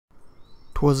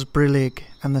'Twas brillig,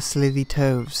 and the slithy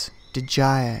toves did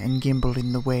gyre and gimble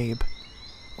in the wabe.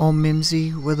 All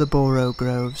mimsy were the boro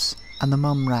groves, and the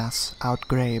mumrass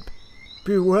outgrabe.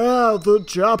 Beware the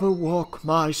jabberwock,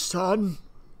 my son,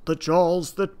 the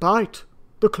jaws that bite,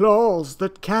 the claws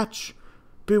that catch.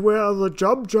 Beware the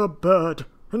jub bird,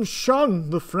 and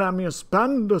shun the framious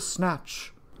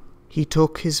bandersnatch. He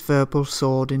took his verbal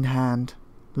sword in hand,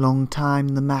 long time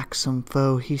the maxim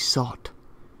foe he sought.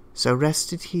 So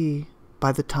rested he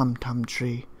by the tum-tum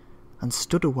tree, and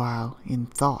stood awhile in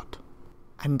thought.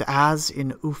 And as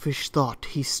in uffish thought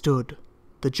he stood,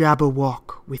 the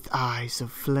jabberwock with eyes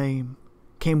of flame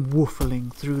came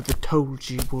woofling through the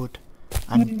tolgy wood,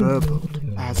 and burbled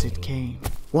as it came.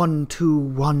 1, 2,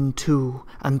 1, 2,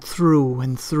 and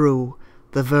through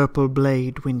the verpal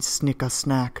blade went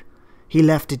snicker-snack. He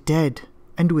left it dead,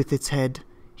 and with its head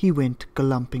he went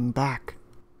galumping back.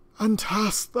 And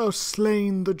hast thou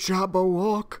slain the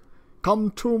jabberwock?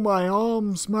 Come to my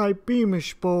arms, my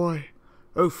beamish boy.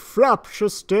 O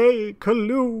fraptious day,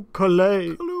 calloo,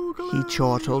 collay. He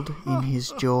chortled in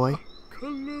his joy.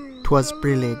 'Twas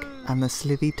brillig, and the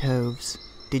slithy toves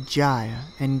did gyre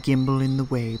and gimble in the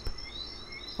wabe.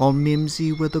 All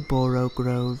mimsy were the boro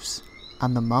groves,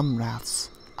 and the mumraths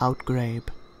outgrabe.